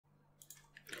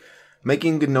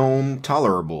Making GNOME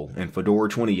tolerable in Fedora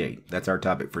 28. That's our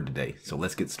topic for today, so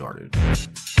let's get started.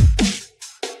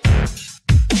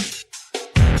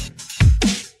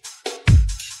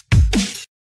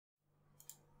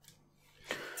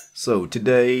 So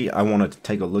today I wanted to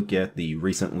take a look at the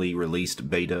recently released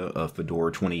beta of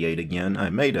Fedora 28 again. I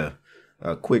made a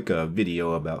quick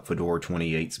video about Fedora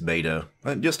 28's beta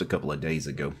just a couple of days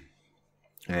ago.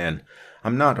 And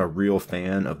I'm not a real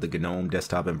fan of the GNOME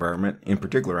desktop environment. In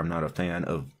particular, I'm not a fan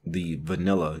of the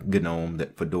vanilla GNOME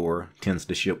that Fedora tends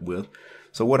to ship with.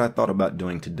 So what I thought about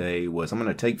doing today was I'm going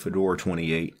to take Fedora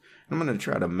 28 and I'm going to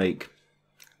try to make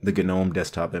the GNOME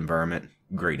desktop environment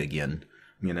great again.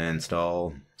 I'm going to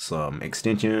install some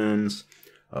extensions,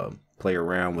 play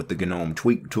around with the GNOME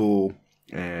tweak tool,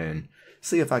 and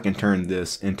see if I can turn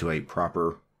this into a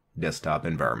proper desktop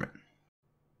environment.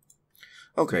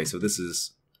 Okay, so this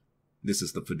is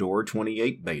the Fedora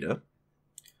 28 beta.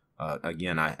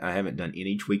 Again, I haven't done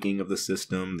any tweaking of the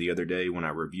system. The other day when I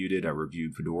reviewed it, I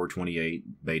reviewed Fedora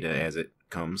 28 beta as it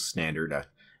comes standard. I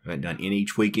haven't done any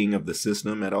tweaking of the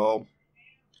system at all.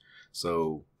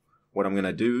 So what I'm going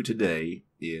to do today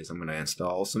is I'm going to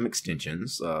install some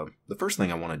extensions. The first thing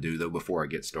I want to do, though, before I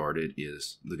get started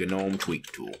is the GNOME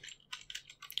tweak tool.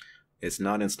 It's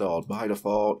not installed by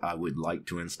default. I would like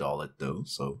to install it, though,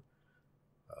 so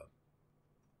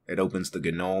it opens the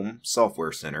GNOME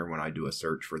Software Center when I do a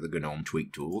search for the GNOME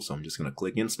tweak tool. So I'm just going to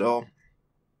click install.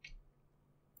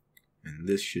 And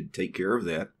this should take care of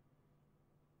that.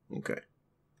 Okay.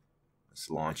 Let's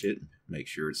launch it. Make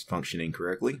sure it's functioning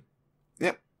correctly.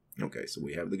 Yep. Okay, so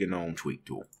we have the GNOME tweak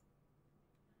tool.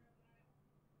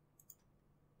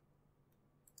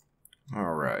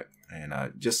 Alright. And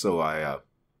just so I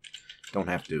don't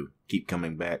have to keep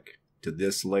coming back to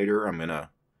this later, I'm going to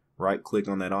right click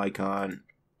on that icon,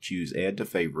 choose add to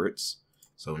favorites.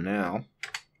 So now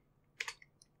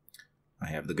I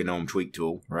have the GNOME tweak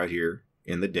tool right here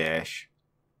in the dash.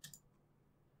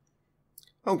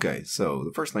 Okay, so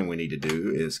the first thing we need to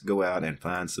do is go out and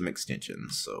find some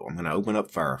extensions. So I'm going to open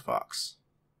up Firefox.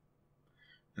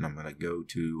 And I'm going to go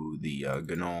to the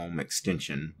GNOME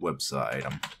extension website.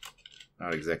 I'm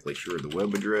not exactly sure of the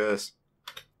web address.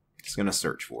 Just going to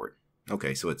search for it.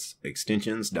 Okay, so it's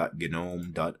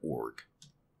extensions.gnome.org.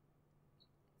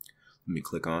 Let me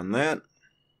click on that.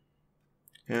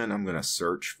 And I'm going to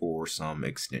search for some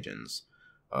extensions.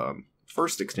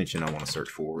 First extension I want to search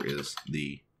for is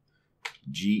the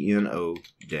GNOME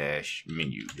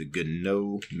menu, the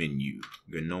GNOME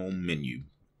menu.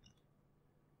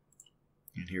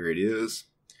 And here it is.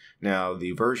 Now,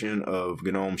 the version of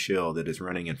GNOME Shell that is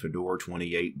running in Fedora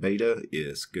 28 beta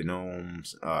is GNOME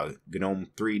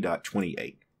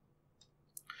 3.28.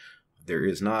 There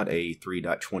is not a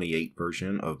 3.28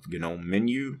 version of GNOME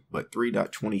menu, but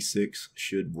 3.26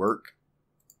 should work.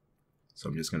 So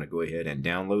I'm just going to go ahead and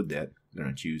download that. I'm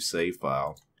going to choose Save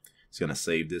File. It's going to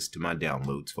save this to my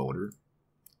Downloads folder.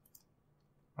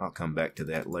 I'll come back to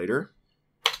that later.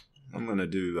 I'm going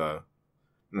to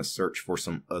search for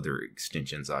some other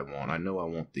extensions I want. I know I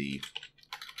want the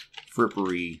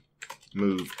Frippery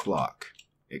Move Clock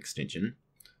extension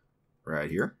right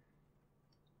here,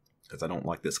 because I don't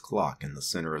like this clock in the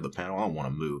center of the panel. I want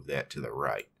to move that to the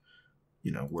right,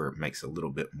 you know, where it makes a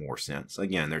little bit more sense.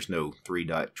 Again, there's no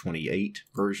 3.28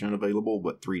 version available,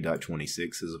 but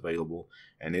 3.26 is available,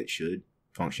 and it should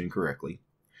function correctly.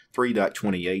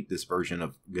 3.28, this version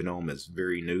of GNOME is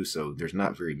very new, so there's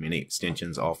not very many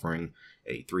extensions offering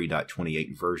a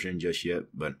 3.28 version just yet,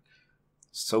 but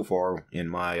so far in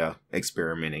my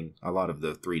experimenting, a lot of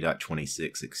the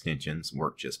 3.26 extensions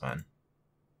work just fine.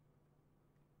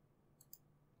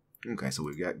 Okay, so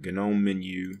we've got GNOME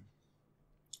menu,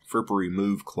 Frippery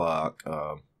Move Clock.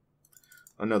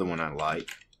 Another one I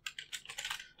like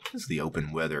is the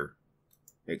Open Weather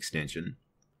extension.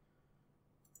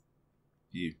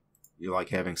 You like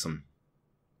having some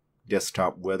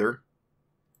desktop weather?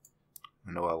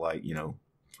 I know I like,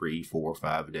 3, 4,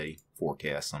 5 day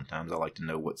forecast sometimes. I like to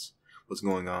know what's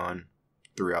going on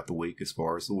throughout the week as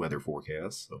far as the weather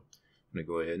forecast. So I'm going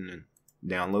to go ahead and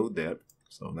download that.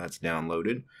 So that's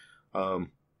downloaded.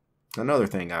 Another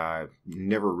thing I've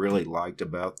never really liked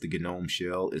about the GNOME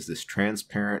shell is this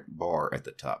transparent bar at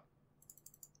the top.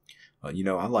 I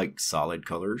like solid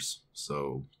colors,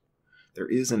 so there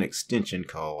is an extension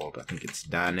called, I think it's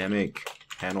Dynamic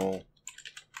Panel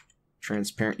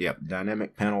Transparency.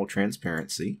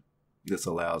 This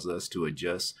allows us to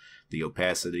adjust the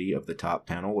opacity of the top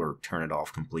panel or turn it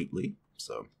off completely.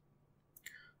 So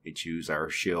we choose our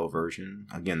shell version.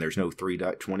 Again, there's no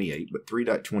 3.28, but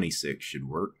 3.26 should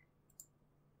work.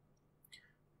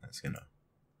 That's going to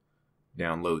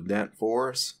download that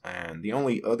for us. And the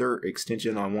only other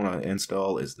extension I want to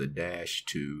install is the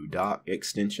 -to-dock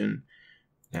extension.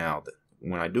 Now,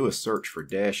 when I do a search for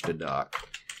 -to-dock,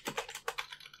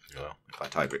 well, if I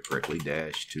type it correctly,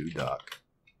 -to-dock,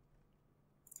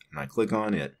 and I click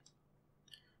on it,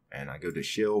 and I go to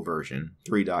shell version,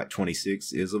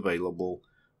 3.26 is available.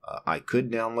 I could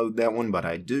download that one, but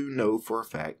I do know for a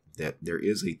fact that there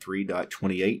is a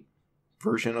 3.28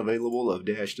 version available of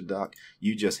 -to-dock.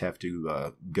 You just have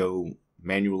to go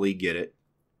manually get it.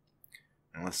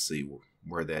 And let's see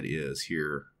where that is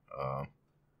here.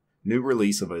 New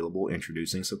release available,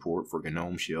 introducing support for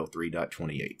GNOME Shell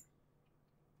 3.28.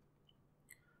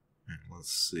 And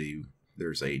let's see,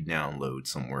 there's a download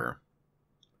somewhere.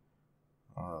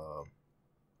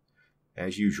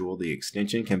 As usual, the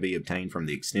extension can be obtained from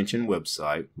the extension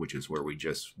website, which is where we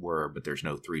just were, but there's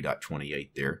no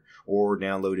 3.28 there, or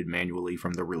downloaded manually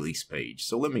from the release page.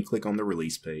 So let me click on the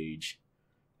release page,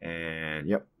 and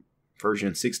yep,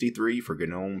 version 63 for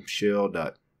GNOME Shell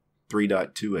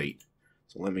 3.28.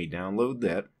 So let me download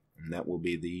that, and that will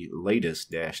be the latest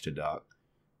 -to-dock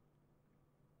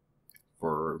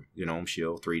for GNOME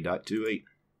Shell 3.28.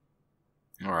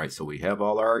 Alright, so we have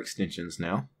all our extensions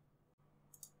now.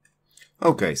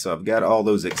 Okay, so I've got all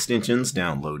those extensions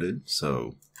downloaded,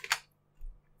 so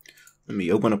let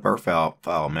me open up our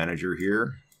file manager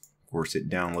here. Of course, it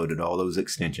downloaded all those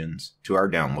extensions to our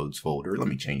downloads folder. Let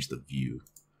me change the view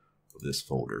of this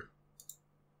folder.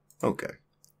 Okay.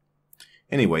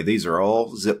 Anyway, these are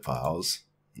all zip files.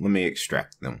 Let me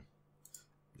extract them.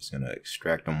 I'm just going to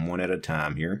extract them one at a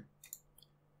time here.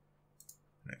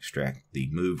 Extract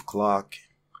the move clock,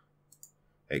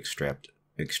 extract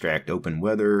open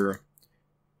weather,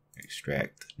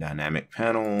 extract dynamic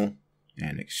panel,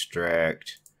 and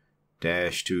extract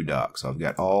 -to-dock. So I've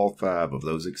got all 5 of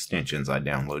those extensions I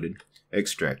downloaded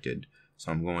extracted.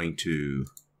 So I'm going to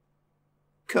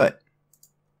cut.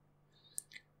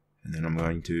 And then I'm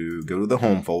going to go to the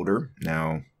home folder.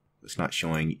 Now, it's not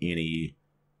showing any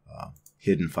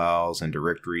hidden files and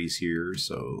directories here,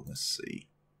 so let's see.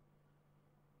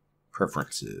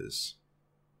 Preferences.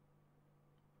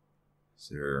 Is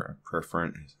there a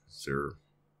preference? Is there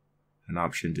an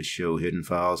option to show hidden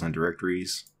files and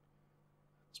directories?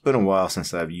 It's been a while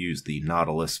since I've used the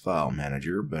Nautilus file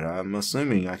manager, but I'm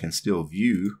assuming I can still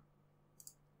view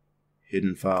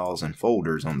hidden files and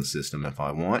folders on the system if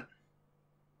I want.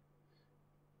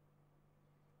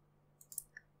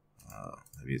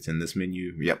 Maybe it's in this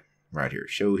menu. Yep, right here.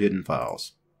 Show hidden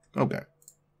files. Okay.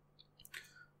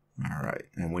 Alright,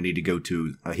 and we need to go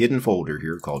to a hidden folder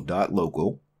here called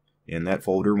 .local. In that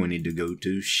folder, we need to go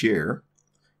to Share.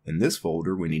 In this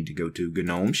folder, we need to go to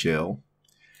GNOME Shell.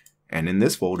 And in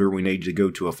this folder, we need to go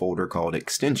to a folder called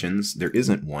Extensions. There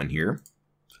isn't one here.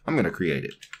 I'm going to create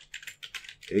it.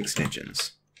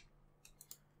 Extensions.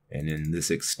 And in this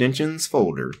Extensions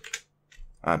folder,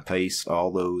 I paste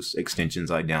all those extensions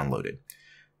I downloaded.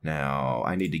 Now,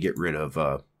 I need to get rid of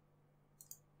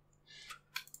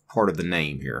part of the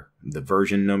name here. The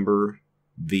version number,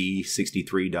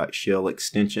 v63.shell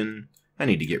extension, I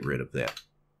need to get rid of that.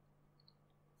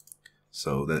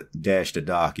 So the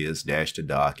 -to-dock is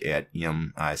 -to-dock at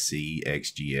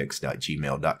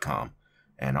micxgx.gmail.com.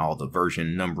 And all the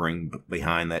version numbering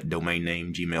behind that domain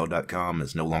name, gmail.com,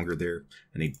 is no longer there.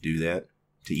 I need to do that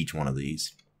to each one of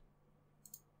these.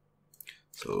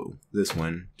 So this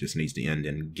one just needs to end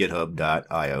in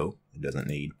github.io. It doesn't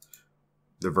need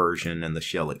the version and the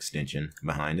shell extension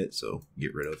behind it, so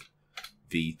get rid of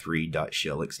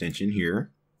v3.shell extension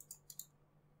here.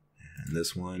 And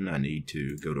this one, I need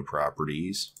to go to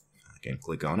properties. I can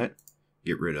click on it,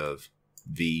 get rid of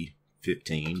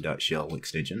v15.shell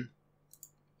extension.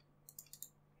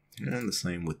 And the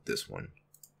same with this one.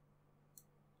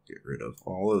 Get rid of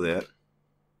all of that.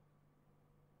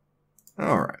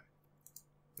 Alright.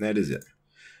 That is it.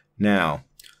 Now,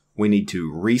 we need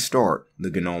to restart the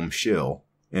GNOME shell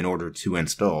in order to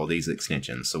install these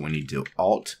extensions. So we need to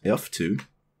Alt F2,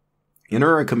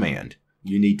 enter a command.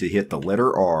 You need to hit the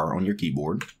letter R on your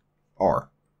keyboard. R.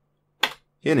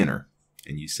 Hit enter.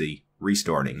 And you see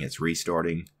restarting. It's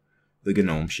restarting the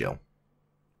GNOME shell.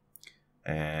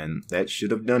 And that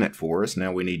should have done it for us.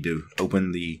 Now we need to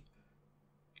open the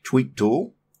tweak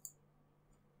tool.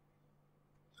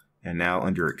 And now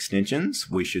under extensions,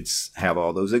 we should have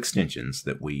all those extensions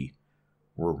that we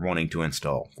were wanting to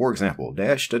install. For example,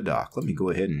 -to-dock. Let me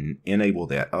go ahead and enable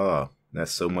that.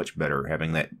 That's so much better,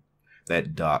 having that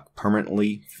dock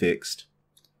permanently fixed.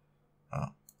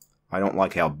 I don't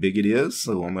like how big it is,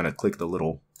 so I'm going to click the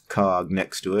little cog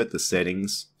next to it, the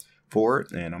settings for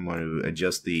it, and I'm going to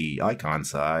adjust the icon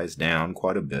size down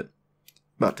quite a bit,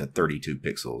 about to 32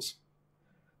 pixels.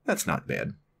 That's not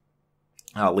bad.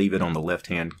 I'll leave it on the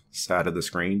left-hand side of the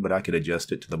screen, but I could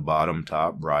adjust it to the bottom,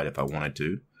 top, right if I wanted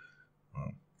to.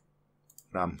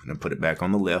 I'm going to put it back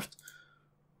on the left.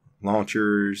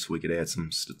 Launchers, we could add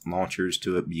some launchers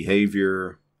to it.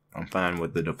 Behavior, I'm fine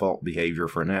with the default behavior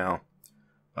for now.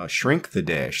 Shrink the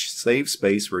dash, save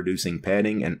space, reducing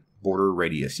padding and border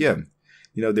radius. Yeah,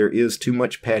 you know, there is too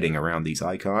much padding around these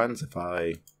icons. If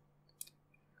I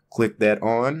click that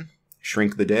on,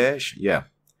 shrink the dash, yeah,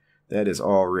 that is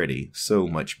already so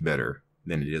much better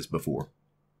than it is before.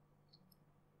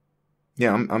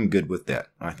 Yeah, I'm good with that.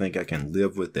 I think I can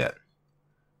live with that.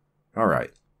 All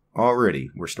right,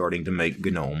 already we're starting to make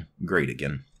GNOME great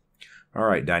again. All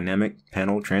right, dynamic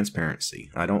panel transparency.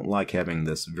 I don't like having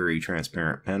this very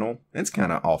transparent panel. It's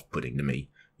kind of off-putting to me.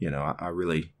 You know, I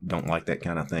really don't like that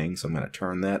kind of thing, so I'm going to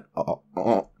turn that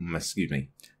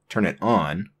turn it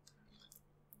on,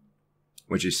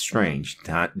 which is strange.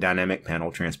 Dynamic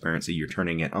panel transparency, you're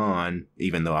turning it on,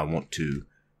 even though I want to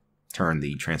turn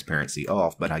the transparency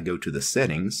off, but I go to the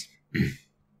settings,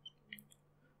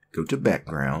 go to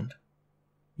background,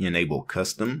 enable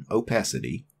custom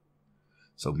opacity.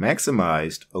 So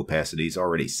maximized opacity is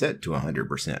already set to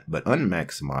 100%, but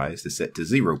unmaximized is set to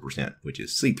 0%, which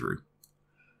is see-through.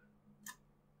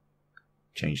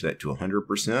 Change that to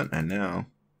 100%, and now,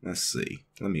 let's see.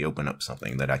 Let me open up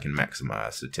something that I can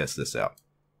maximize to test this out.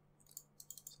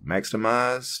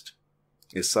 Maximized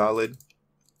is solid.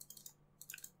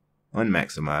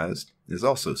 Unmaximized is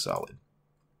also solid.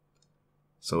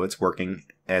 So it's working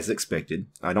as expected.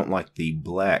 I don't like the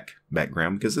black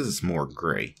background because this is more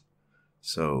gray.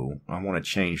 So I want to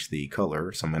change the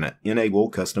color. So I'm going to enable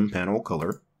custom panel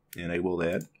color. Enable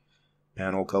that.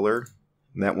 Panel color.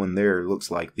 That one there looks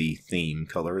like the theme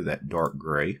color, that dark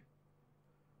gray.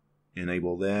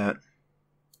 Enable that.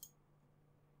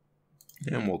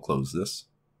 And we'll close this.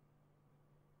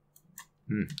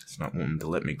 It's not wanting to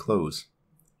let me close.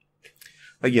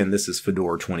 Again, this is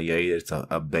Fedora 28. It's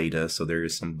a beta, so there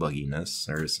is some bugginess.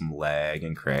 There is some lag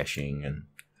and crashing and,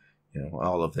 you know,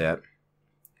 all of that.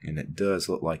 And it does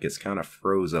look like it's kind of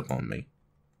froze up on me.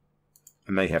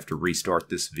 I may have to restart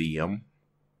this VM.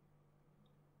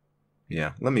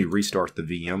 Yeah, let me restart the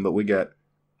VM, but we got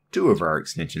 2 of our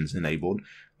extensions enabled.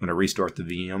 I'm going to restart the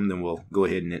VM, then we'll go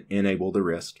ahead and enable the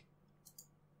rest.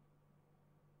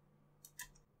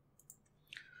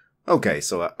 Okay,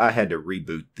 so I had to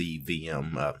reboot the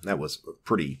VM. That was a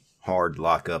pretty hard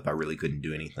lockup. I really couldn't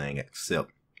do anything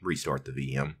except restart the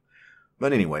VM.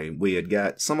 But anyway, we had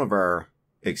got some of our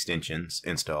extensions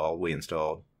installed. We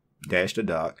installed dash to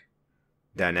dock,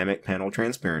 dynamic panel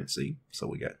transparency. So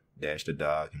we got dash to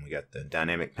dock, and we got the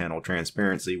dynamic panel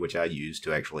transparency, which I use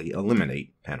to actually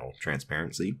eliminate panel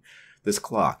transparency. This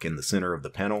clock in the center of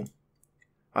the panel,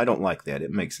 I don't like that.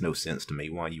 It makes no sense to me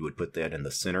why you would put that in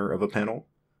the center of a panel.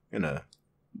 I'm going to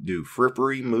do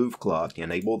frippery move clock,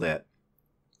 enable that,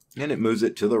 and it moves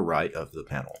it to the right of the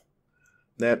panel.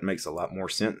 That makes a lot more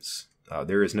sense.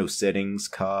 There is no settings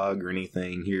cog or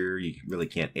anything here. You really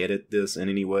can't edit this in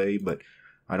any way, but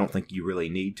I don't think you really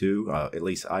need to. At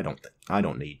least I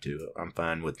don't need to. I'm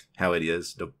fine with how it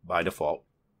is by default.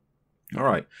 All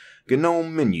right,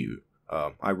 GNOME menu.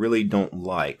 I really don't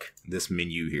like this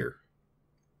menu here.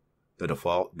 The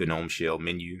default GNOME shell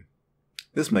menu.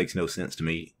 This makes no sense to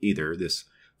me either. This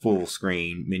full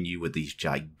screen menu with these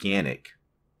gigantic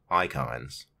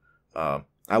icons.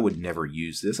 I would never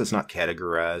use this. It's not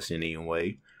categorized in any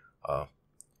way.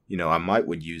 You know, I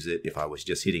would use it if I was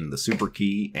just hitting the super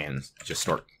key and just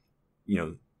start, you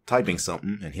know, typing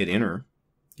something and hit enter,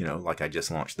 you know, like I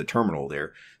just launched the terminal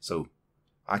there. So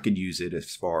I could use it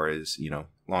as far as, you know,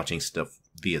 launching stuff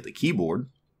via the keyboard.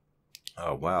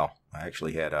 Oh, wow. I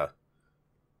actually had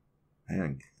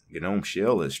man, GNOME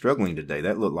shell is struggling today.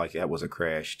 That looked like that was a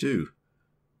crash too.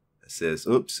 It says,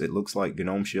 oops, it looks like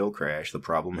GNOME shell crashed. The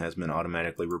problem has been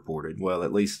automatically reported. Well,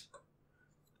 at least,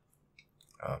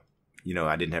 you know,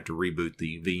 I didn't have to reboot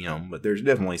the VM, but there's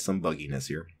definitely some bugginess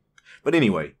here. But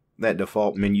anyway, that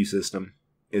default menu system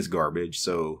is garbage.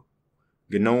 So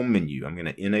GNOME menu, I'm going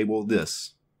to enable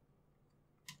this.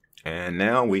 And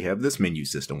now we have this menu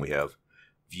system. We have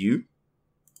view,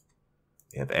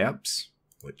 we have apps,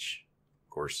 which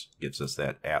of course gives us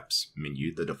that apps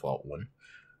menu, the default one.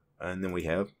 And then we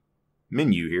have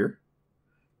menu here.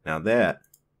 Now that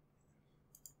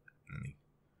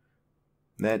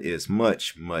is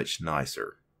much, much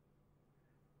nicer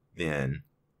than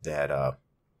that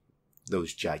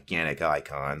those gigantic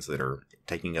icons that are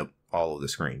taking up all of the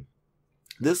screen.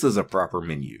 This is a proper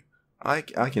menu. I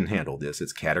can handle this.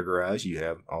 It's categorized. You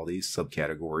have all these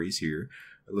subcategories here.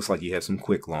 It looks like you have some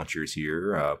quick launchers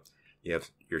here. You have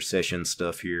your session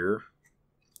stuff here.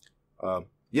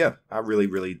 Yeah, I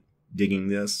really digging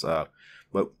this.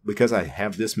 But because I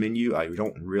have this menu, I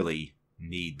don't really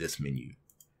need this menu.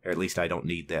 Or at least I don't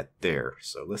need that there.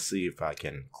 So let's see if I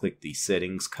can click the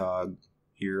settings cog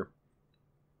here.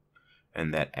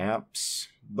 And that apps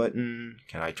button,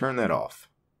 can I turn that off?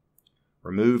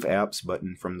 Remove apps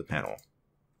button from the panel.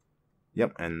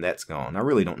 Yep, and that's gone. I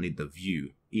really don't need the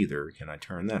view either. Can I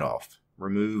turn that off?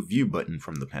 Remove view button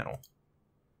from the panel.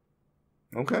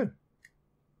 Okay.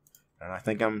 And I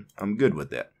think I'm good with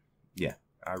that. Yeah,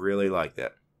 I really like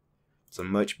that. It's a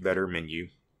much better menu.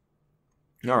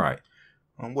 Alright,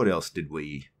 what else did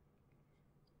we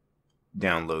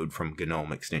download from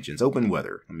GNOME extensions? Open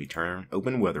Weather. Let me turn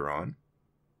Open Weather on.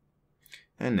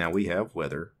 And now we have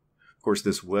weather. Of course,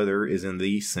 this weather is in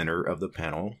the center of the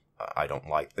panel. I don't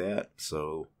like that,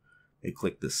 so I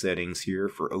click the settings here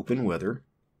for Open Weather.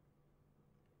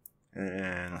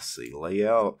 And let's see,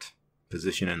 layout,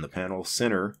 position in the panel,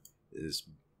 center is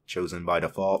chosen by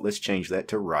default. Let's change that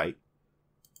to right.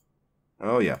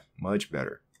 Oh yeah, much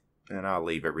better. And I'll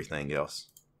leave everything else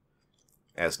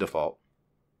as default.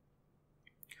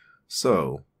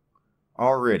 So,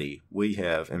 already we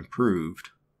have improved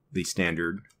the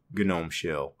standard GNOME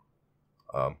shell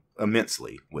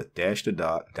immensely with dash to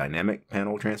dot, dynamic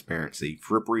panel transparency,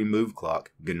 frippery move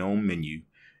clock, GNOME menu,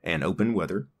 and open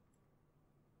weather.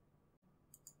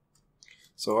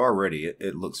 So already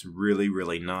it looks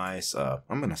really nice.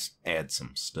 I'm going to add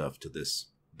some stuff to this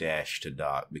dash to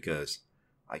dot because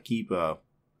I keep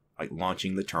like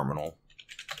launching the terminal.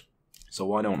 So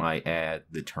why don't I add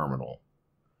the terminal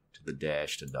to the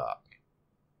dash to dot?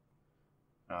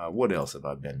 What else have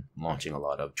I been launching a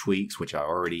lot of? Tweaks, which I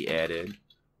already added.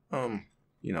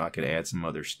 You know, I could add some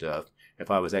other stuff. If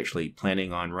I was actually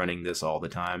planning on running this all the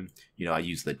time, you know, I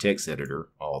use the text editor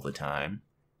all the time.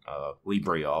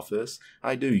 LibreOffice.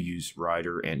 I do use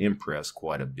Writer and Impress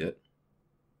quite a bit.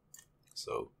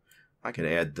 So I could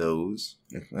add those.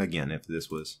 Again, if this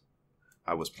was,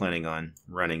 I was planning on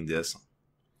running this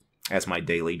as my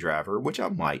daily driver, which I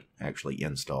might actually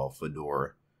install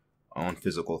Fedora on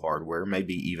physical hardware,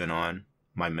 maybe even on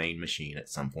my main machine at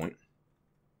some point.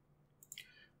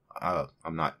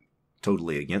 I'm not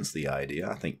totally against the idea.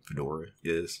 I think Fedora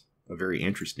is a very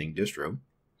interesting distro.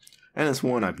 And it's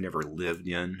one I've never lived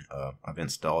in. I've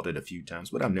installed it a few times,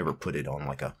 but I've never put it on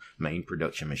like a main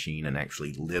production machine and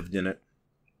actually lived in it.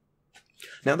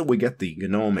 Now that we got the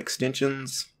GNOME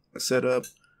extensions set up,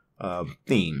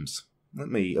 themes. Let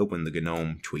me open the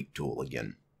GNOME tweak tool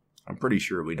again. I'm pretty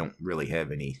sure we don't really have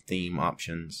any theme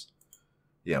options.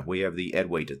 Yeah, we have the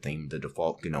Adwaita theme, the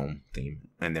default GNOME theme.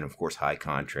 And then, of course, high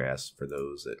contrast for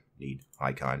those that need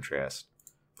high contrast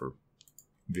for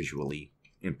visually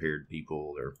impaired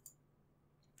people.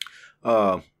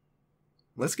 Or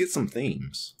let's get some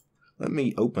themes. Let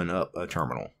me open up a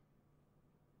terminal.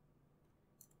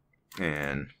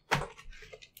 And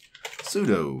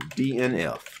sudo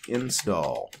dnf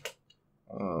install.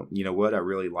 You know what? I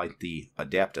really like the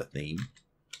Adapta theme.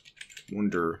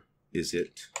 Wonder, is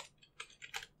it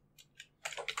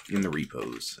in the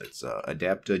repos? It's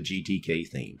Adapta GTK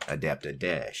theme. Adapta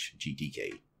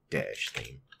GTK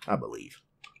theme, I believe.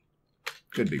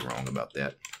 Could be wrong about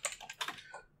that.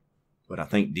 But I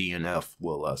think DNF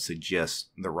will suggest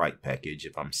the right package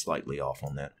if I'm slightly off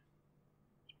on that.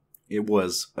 It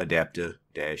was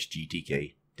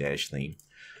Adapta-GTK-theme.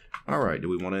 Alright, do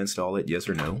we want to install it? Yes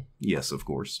or no? Yes, of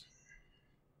course.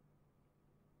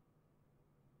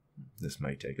 This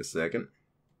may take a second.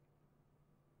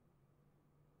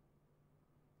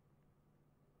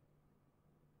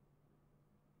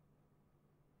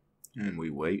 And we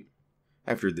wait.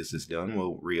 After this is done,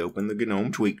 we'll reopen the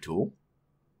GNOME tweak tool.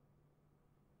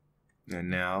 And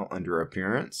now, under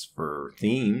Appearance, for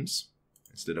Themes,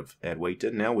 instead of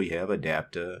Adwaita, now we have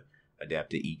Adapta,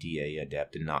 Adapta ETA,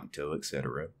 Adapta Nocto,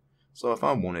 etc. So if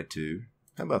I wanted to,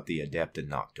 how about the Adapta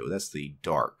Nocto? That's the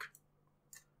dark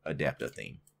Adapta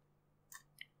theme.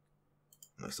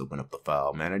 Let's open up the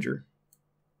File Manager.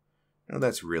 Now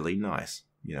that's really nice.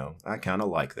 You know, I kind of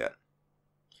like that.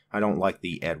 I don't like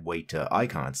the Adwaita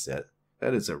icon set.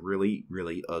 That is a really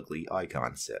ugly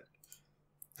icon set.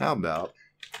 How about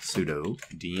sudo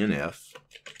dnf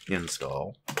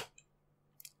install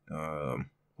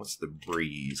what's the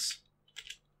Breeze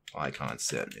icon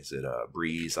set? Is it a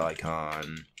Breeze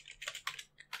icon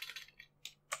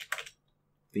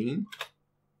theme?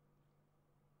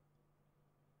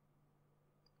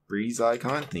 Breeze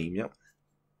icon theme, yep.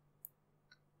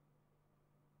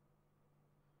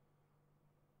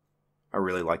 I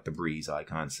really like the Breeze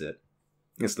icon set.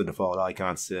 It's the default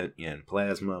icon set in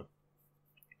Plasma.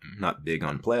 I'm not big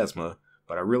on Plasma,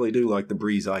 but I really do like the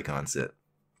Breeze icon set.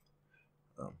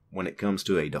 When it comes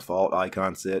to a default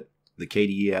icon set, the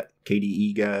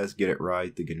KDE guys get it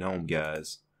right. The GNOME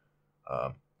guys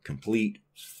complete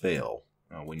fail.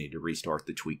 We need to restart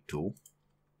the tweak tool.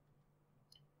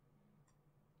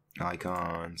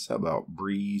 Icons. How about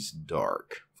Breeze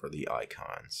Dark for the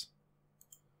icons?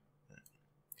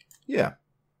 Yeah,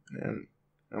 and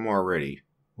I'm already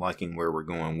liking where we're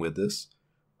going with this.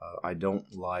 I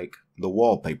don't like the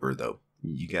wallpaper though.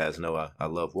 You guys know I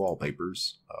love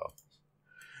wallpapers.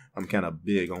 I'm kind of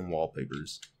big on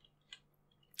wallpapers.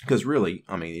 Because really,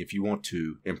 I mean, if you want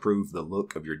to improve the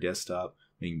look of your desktop,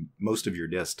 I mean, most of your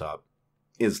desktop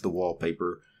is the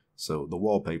wallpaper. So the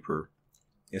wallpaper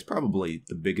is probably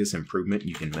the biggest improvement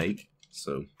you can make.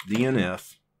 So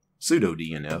DNF, sudo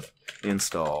DNF,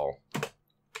 install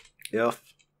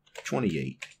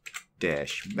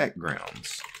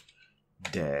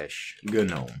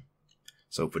F28-backgrounds-GNOME.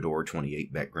 So Fedora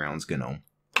 28 backgrounds GNOME.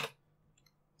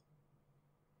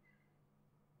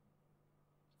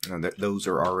 And those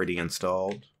are already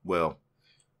installed. Well,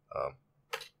 how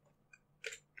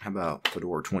about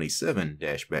Fedora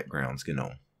 27-backgrounds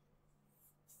GNOME?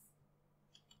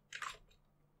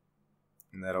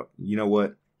 And that'll, you know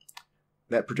what?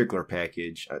 That particular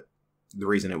package, the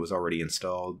reason it was already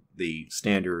installed, the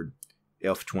standard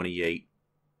F28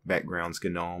 backgrounds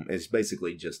GNOME is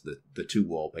basically just the two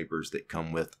wallpapers that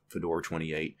come with Fedora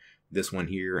 28. This one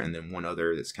here and then one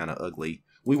other that's kind of ugly.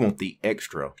 We want the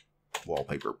extra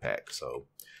wallpaper pack. So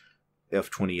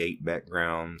F28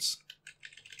 backgrounds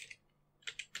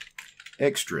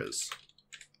extras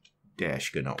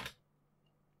 -GNOME.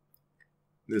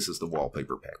 This is the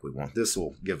wallpaper pack we want. This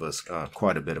will give us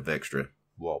quite a bit of extra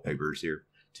wallpapers here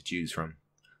to choose from.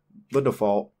 The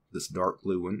default, this dark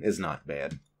blue one, is not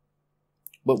bad.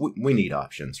 But we need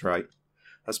options, right?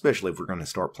 Especially if we're going to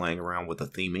start playing around with the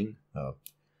theming.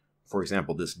 For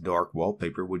example, this dark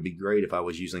wallpaper would be great if I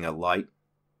was using a light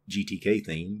GTK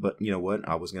theme. But you know what?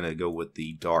 I was going to go with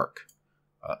the dark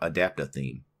Adapta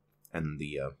theme. And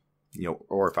the,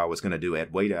 or if I was going to do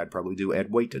add weight, I'd probably do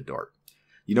add weight to dark.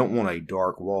 You don't want a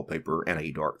dark wallpaper and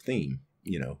a dark theme.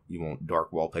 You want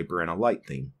dark wallpaper and a light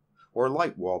theme. Or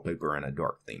light wallpaper and a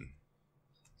dark theme.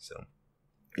 So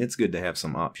it's good to have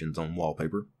some options on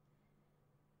wallpaper.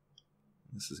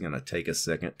 This is going to take a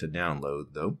second to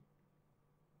download though.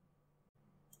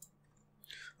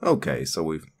 Okay, so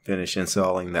we've finished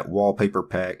installing that wallpaper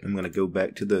pack. I'm going to go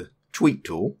back to the tweak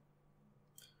tool.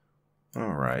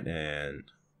 Alright, and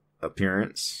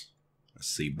appearance. Let's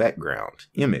see, background,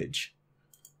 image.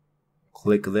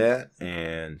 Click that,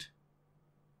 and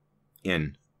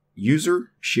in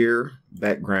user share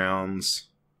backgrounds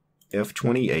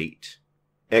F28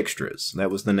 extras.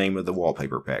 That was the name of the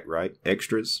wallpaper pack, right?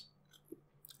 Extras.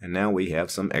 And now we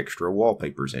have some extra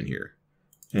wallpapers in here.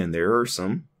 And there are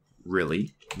some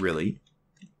really, really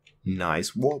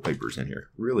nice wallpapers in here.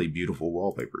 Really beautiful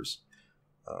wallpapers.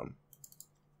 I'm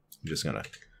just going to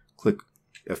click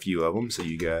a few of them so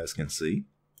you guys can see.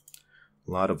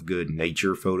 A lot of good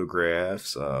nature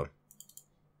photographs.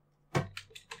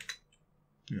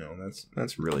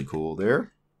 That's really cool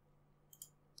there.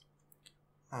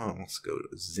 Oh, let's go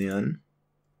to Zen.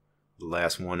 The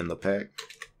last one in the pack.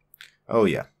 Oh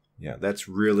yeah. Yeah, that's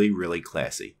really, really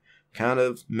classy. Kind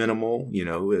of minimal,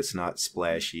 it's not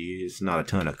splashy, it's not a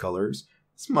ton of colors.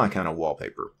 It's my kind of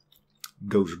wallpaper.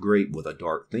 Goes great with a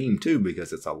dark theme too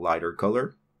because it's a lighter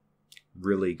color.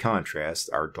 Really contrasts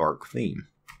our dark theme.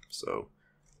 So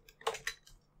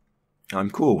I'm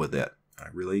cool with that.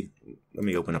 Let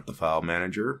me open up the file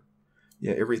manager.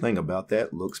 Yeah, everything about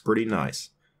that looks pretty nice.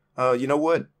 You know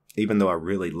what? Even though I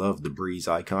really love the Breeze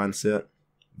icon set,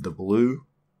 the blue,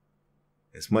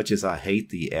 as much as I hate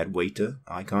the Adwaita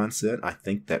icon set, I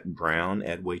think that brown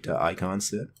Adwaita icon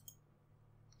set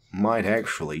might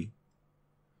actually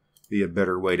be a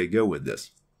better way to go with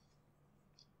this.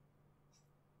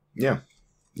 Yeah,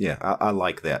 I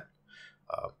like that.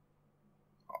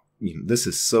 This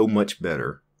is so much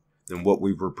better than what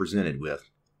we were presented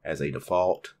with as a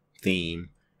default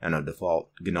theme and a default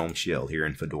GNOME shell here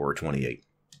in Fedora 28.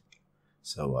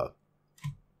 So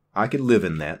I could live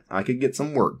in that. I could get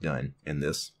some work done in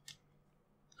this.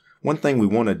 One thing we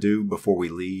want to do before we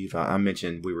leave, I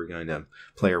mentioned we were going to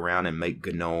play around and make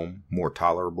GNOME more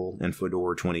tolerable in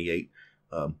Fedora 28.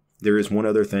 There is one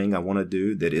other thing I want to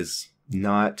do that is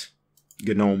not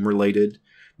GNOME related,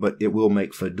 but it will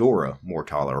make Fedora more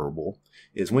tolerable,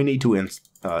 is we need to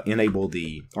enable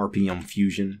the RPM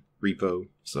Fusion repo.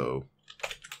 So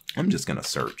I'm just going to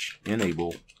search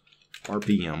enable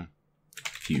RPM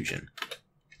Fusion.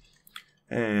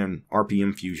 And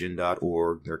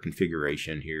rpmfusion.org, their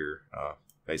configuration here,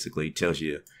 basically tells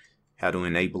you how to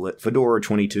enable it. Fedora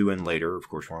 22 and later. Of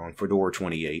course, we're on Fedora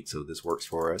 28, so this works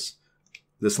for us.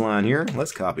 This line here,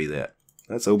 let's copy that.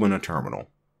 Let's open a terminal.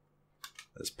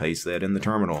 Let's paste that in the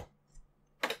terminal.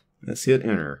 Let's hit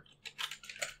enter.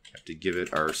 Have to give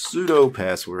it our sudo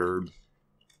password.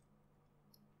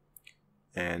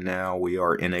 And now we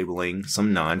are enabling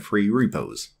some non-free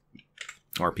repos.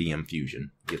 RPM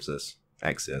Fusion gives us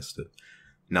access to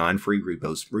non-free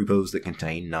repos that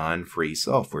contain non-free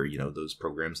software. You know, those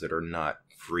programs that are not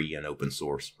free and open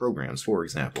source programs. For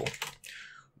example,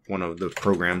 one of the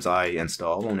programs I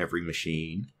install on every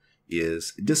machine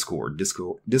is Discord.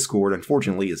 Discord,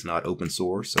 unfortunately, is not open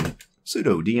source. So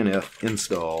sudo dnf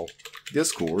install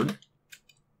Discord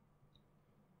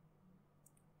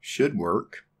should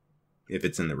work if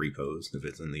it's in the repos, if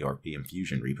it's in the RPM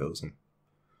Fusion repos. I'm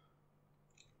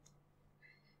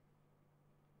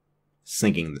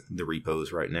syncing the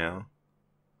repos right now.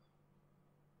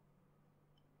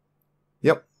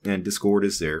 Yep, and Discord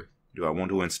is there. Do I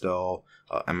want to install?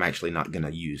 I'm actually not going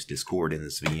to use Discord in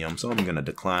this VM, so I'm going to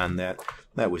decline that.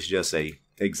 That was just a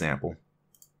example.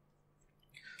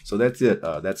 So that's it.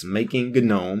 That's making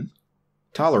GNOME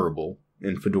tolerable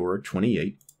in Fedora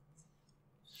 28.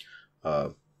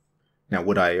 Now,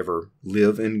 would I ever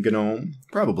live in GNOME?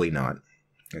 Probably not.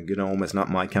 GNOME is not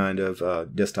my kind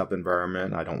of desktop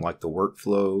environment. I don't like the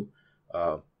workflow.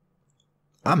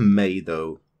 I may,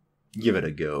 though, give it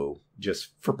a go. Just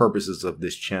for purposes of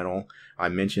this channel, I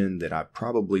mentioned that I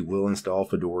probably will install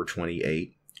Fedora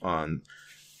 28 on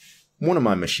one of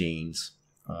my machines.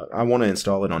 I want to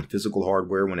install it on physical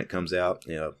hardware when it comes out.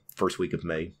 First week of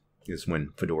May is when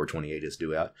Fedora 28 is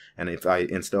due out. And if I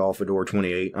install Fedora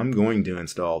 28, I'm going to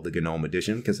install the GNOME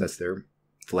edition because that's their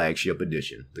flagship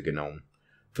edition, the GNOME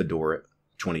Fedora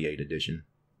 28 edition.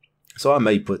 So I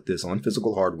may put this on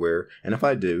physical hardware, and if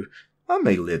I do, I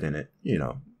may live in it, you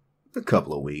know, a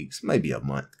couple of weeks, maybe a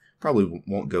month. Probably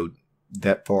won't go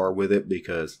that far with it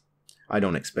because I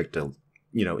don't expect to,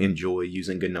 you know, enjoy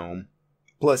using GNOME.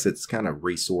 Plus, it's kind of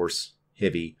resource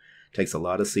heavy. Takes a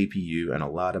lot of CPU and a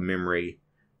lot of memory.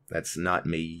 That's not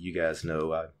me. You guys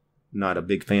know I'm not a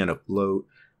big fan of bloat.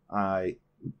 I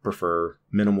prefer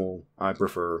minimal. I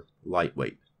prefer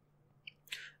lightweight.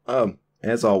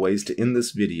 As always, to end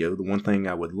this video, the one thing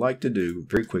I would like to do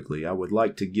very quickly, I would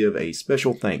like to give a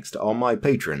special thanks to all my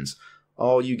patrons.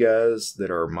 All you guys that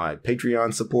are my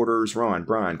Patreon supporters: Ron,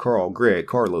 Brian, Carl, Greg,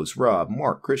 Carlos, Rob,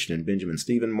 Mark, Christian, Benjamin,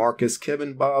 Stephen, Marcus,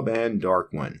 Kevin, Bob, and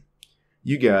Dark One.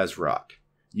 You guys rock.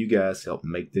 You guys help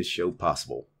make this show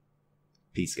possible.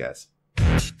 Peace, guys.